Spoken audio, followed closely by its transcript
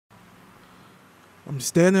I'm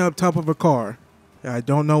standing up top of a car. And I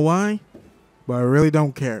don't know why, but I really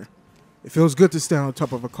don't care. It feels good to stand on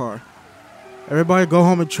top of a car. Everybody go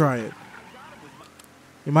home and try it.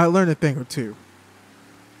 You might learn a thing or two.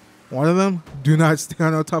 One of them, do not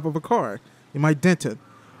stand on top of a car. You might dent it.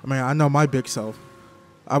 I mean, I know my big self.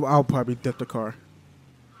 I'll probably dent the car.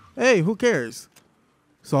 Hey, who cares?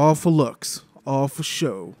 It's all for looks. All for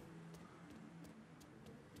show.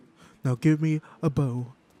 Now give me a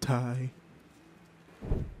bow tie.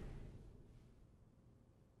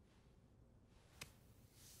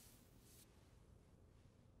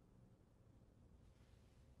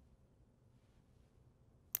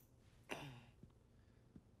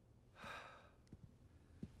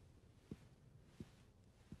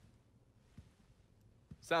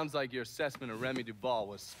 Sounds like your assessment of Remy Duvall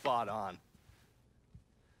was spot on.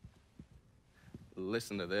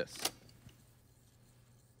 Listen to this.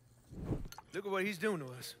 Look at what he's doing to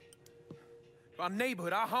us. Our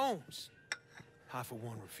neighborhood, our homes. I, for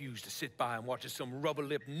one, refuse to sit by and watch as some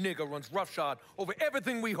rubber-lipped nigger runs roughshod over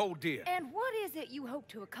everything we hold dear. And what is it you hope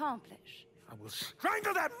to accomplish? I will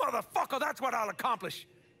strangle that motherfucker, that's what I'll accomplish.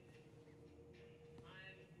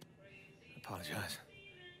 I apologize.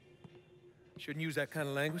 Shouldn't use that kind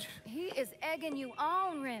of language. He is egging you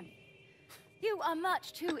on, Remy. You are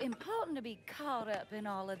much too important to be caught up in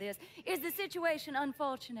all of this. Is the situation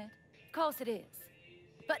unfortunate? Of course it is.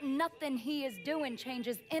 But nothing he is doing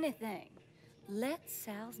changes anything. Let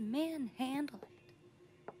Sal's men handle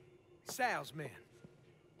it. Sal's men?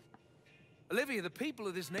 Olivia, the people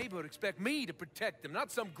of this neighborhood expect me to protect them,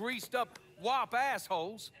 not some greased-up wop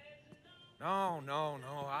assholes. No.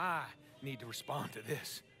 I need to respond to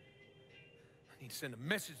this. I need to send a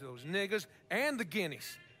message to those niggas and the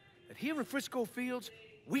guineas that here in Frisco Fields,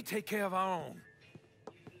 we take care of our own.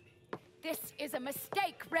 This is a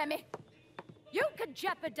mistake, Remy. You could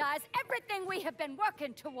jeopardize everything we have been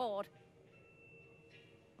working toward.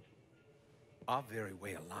 Our very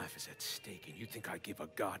way of life is at stake, and you think I give a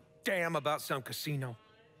goddamn about some casino?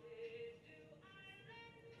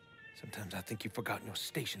 Sometimes I think you've forgotten your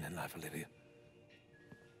station in life, Olivia.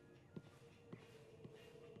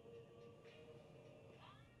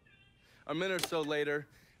 A minute or so later,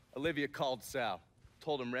 Olivia called Sal.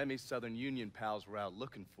 Told him Remy's Southern Union pals were out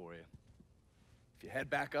looking for you. If you head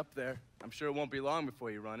back up there, I'm sure it won't be long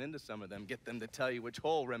before you run into some of them. Get them to tell you which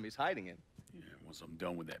hole Remy's hiding in. Yeah, once I'm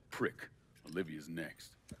done with that prick, Olivia's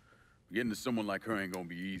next. Getting to someone like her ain't gonna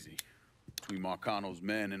be easy. Between Marcano's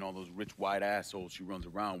men and all those rich white assholes she runs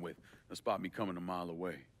around with, they'll spot me coming a mile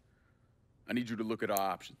away. I need you to look at our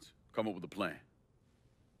options. Come up with a plan.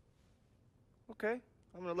 Okay,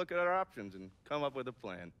 I'm gonna look at our options and come up with a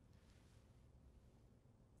plan.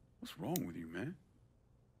 What's wrong with you, man?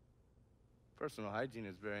 Personal hygiene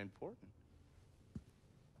is very important.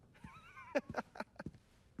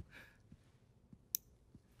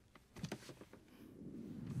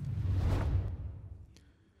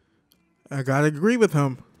 I gotta agree with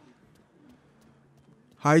him.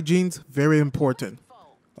 Hygiene's very important.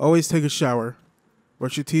 Always take a shower.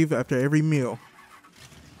 Brush your teeth after every meal.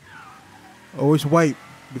 Always wipe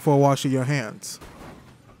before washing your hands.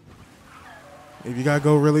 If you gotta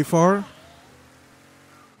go really far,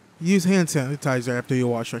 use hand sanitizer after you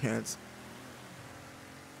wash your hands.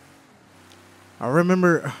 I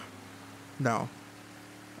remember... No.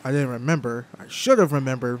 I didn't remember. I should have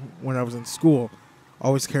remembered when I was in school.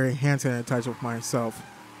 Always carrying hand sanitizer with myself.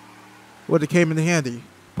 Would have came in handy.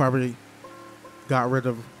 Probably got rid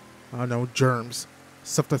of, I don't know, germs.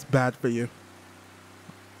 Stuff that's bad for you.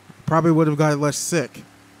 Probably would have gotten less sick.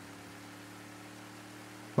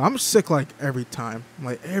 But I'm sick like every time.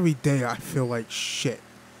 Like every day I feel like shit.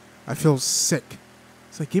 I feel sick.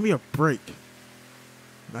 It's like, give me a break.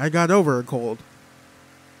 I got over a cold.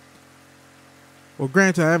 Well,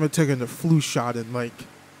 granted, I haven't taken the flu shot in like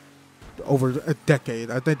over a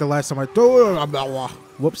decade. I think the last time I took...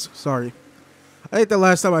 Whoops, sorry. I think the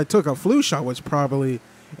last time I took a flu shot was probably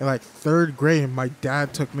in like 3rd grade. My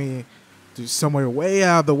dad took me to somewhere way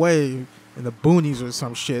out of the way in the boonies or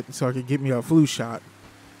some shit so I could get me a flu shot.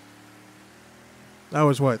 That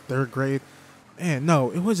was what, 3rd grade? Man,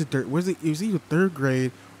 no, it wasn't third. It was either 3rd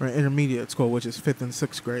grade or intermediate school, which is 5th and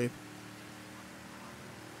 6th grade.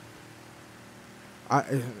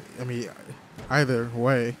 I mean, either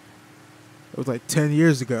way, it was like 10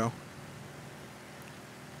 years ago.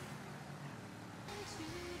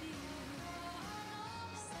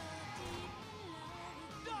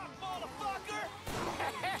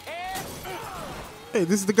 Hey,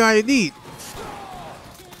 this is the guy you need.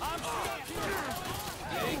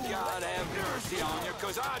 May God have mercy on you,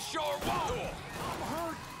 'cause I sure won't.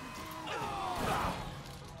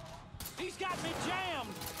 He's got me jammed.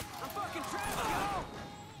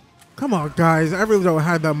 Come on, guys. I really don't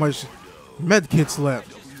have that much med kits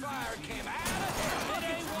left.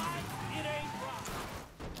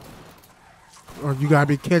 Oh, you gotta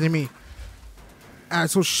be kidding me.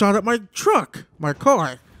 Asshole shot up my truck. My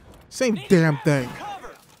car. Same damn thing.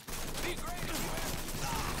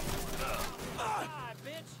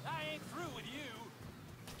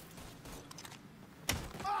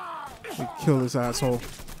 We kill this asshole.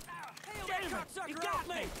 You got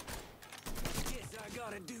me. Guess I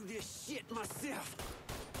gotta do this shit myself.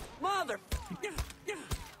 Mother.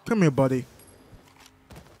 Come here, buddy.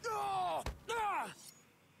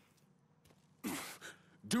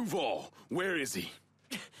 Duvall, where is he?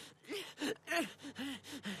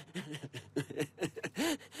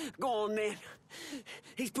 Go on, man.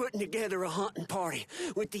 He's putting together a hunting party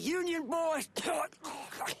with the Union boys.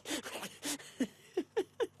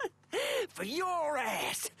 For your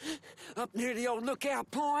ass. Up near the old lookout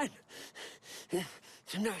point.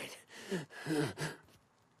 Tonight.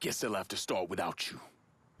 Guess they'll have to start without you.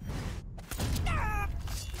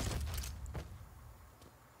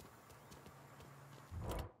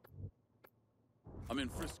 I'm in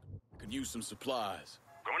Frisco. Could use some supplies.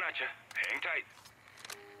 Going at you. Hang tight.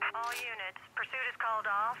 All units, pursuit is called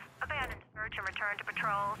off. Abandon search and return to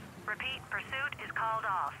patrols. Repeat, pursuit is called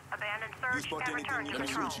off. Abandon search and return to Let me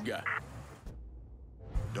see patrol. what you got.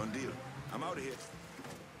 Done deal. I'm out of here.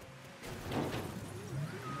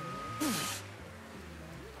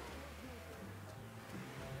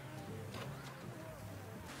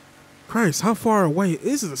 Christ, how far away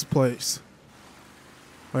is this place?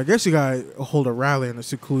 Well, I guess you gotta hold a rally in a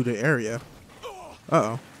secluded area.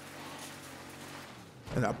 Uh-oh.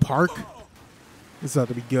 In a park? This ought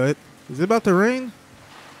to be good. Is it about to rain?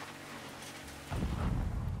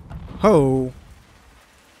 Ho.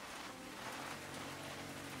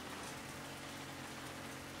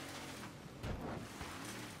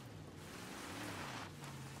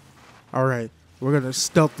 Alright, we're gonna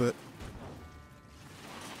stealth it.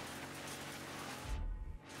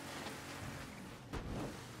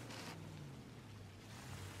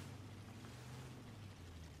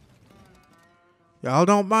 Y'all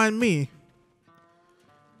don't mind me.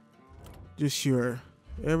 Just your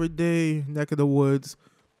everyday neck of the woods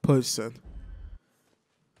person.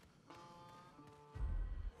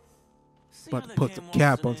 About to put the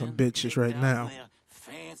cap on some bitches right now.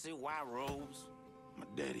 Fancy white robes. My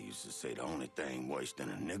daddy used to say the only thing worse than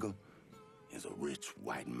a nigga is a rich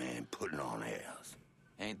white man putting on airs.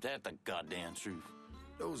 Ain't that the goddamn truth?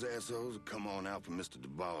 Those assholes would come on out for Mr.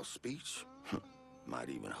 Duvall's speech. Might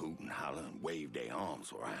even hoot and holler and wave their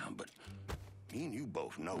arms around, but me and you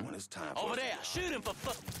both know when it's time for Over us there, to shoot him for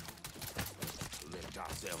lift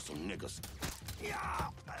ourselves some niggas.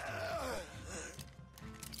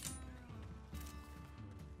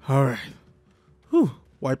 Alright. Whew.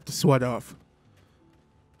 Wipe the sweat off.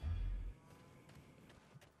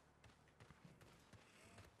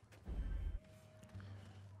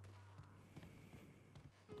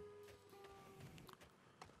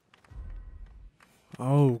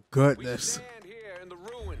 Oh, goodness. We stand here in the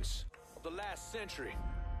ruins of the last century.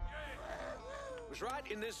 It was right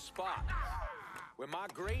in this spot where my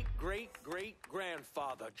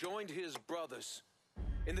great-great-great-grandfather joined his brothers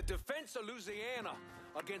in the defense of Louisiana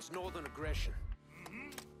against northern aggression. Now,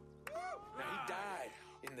 he died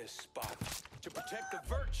in this spot to protect the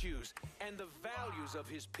virtues and the values of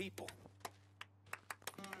his people.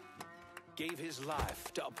 Gave his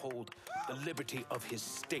life to uphold the liberty of his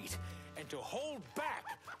state and to hold back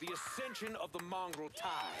the ascension of the mongrel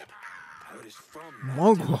tide. It is from that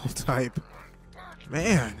Mongrel type.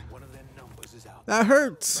 Man. one of their numbers is out. That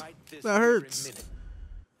hurts. Right this That very hurts. minute,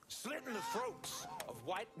 slitting the throats of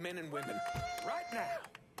white men and women right now.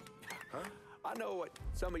 Huh? I know what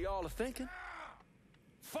some of y'all are thinking.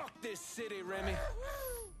 Fuck this city, Remy.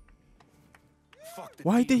 Fuck the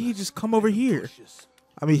Why did he dealers just come over and the here? pushes.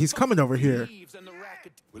 I mean, he's coming over here. Thieves and the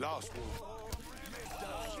racket. We lost one.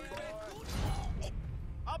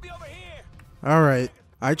 I'll be over here. Alright.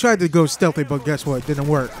 I tried to go stealthy, but guess what? It didn't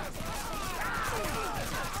work.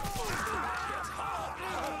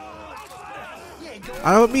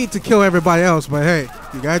 I don't mean to kill everybody else, but hey,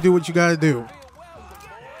 you gotta do what you gotta do.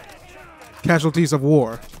 Casualties of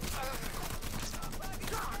war.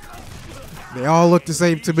 They all look the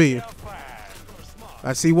same to me.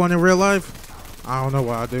 I see one in real life, I don't know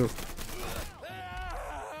what I'll do.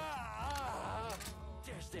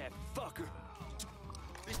 There's that fucker.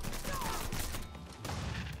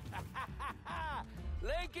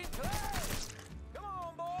 Lincoln Clay! Come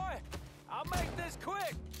on, boy! I'll make this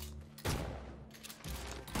quick!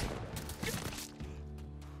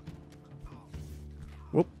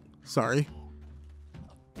 Whoop, sorry.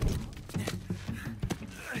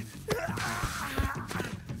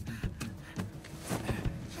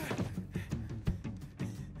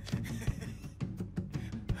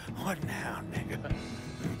 What now, nigga?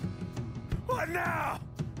 What now?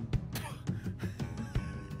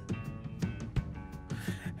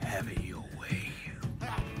 Have it your way.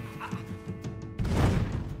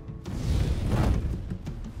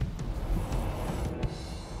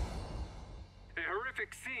 A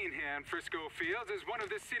horrific scene here in Frisco Fields as one of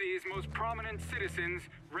the city's most prominent citizens,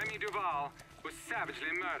 Remy Duvall, was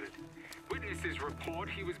savagely murdered. Witnesses report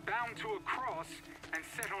he was bound to a cross and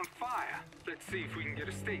set on fire. Let's see if we can get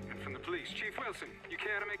a statement from the police. Chief Wilson, you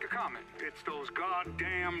care to make a comment? It's those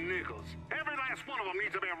goddamn niggles. Every last one of them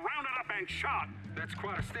needs to be rounded up and shot. That's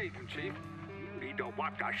quite a statement, Chief. Need to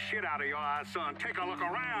wipe the shit out of your eyes, son. Take a look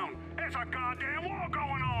around. There's a goddamn war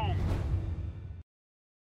going on.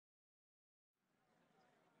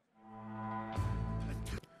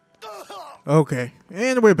 Okay,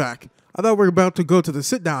 and we're back. I thought we were about to go to the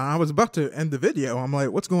sit down. I was about to end the video. I'm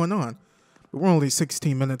like, what's going on? But we're only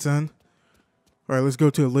 16 minutes in. All right, let's go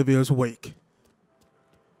to Olivia's wake.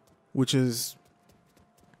 Which is,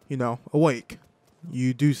 you know, a wake.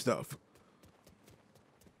 You do stuff.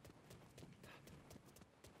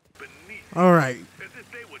 All right.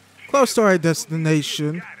 Close to our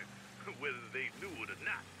destination.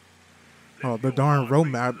 Oh, the darn road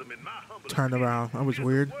map turned around. That was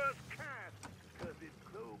weird.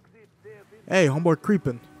 Hey, homeboy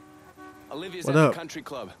creeping. Olivia's What at up? the country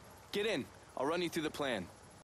club. Get in. I'll run you through the plan.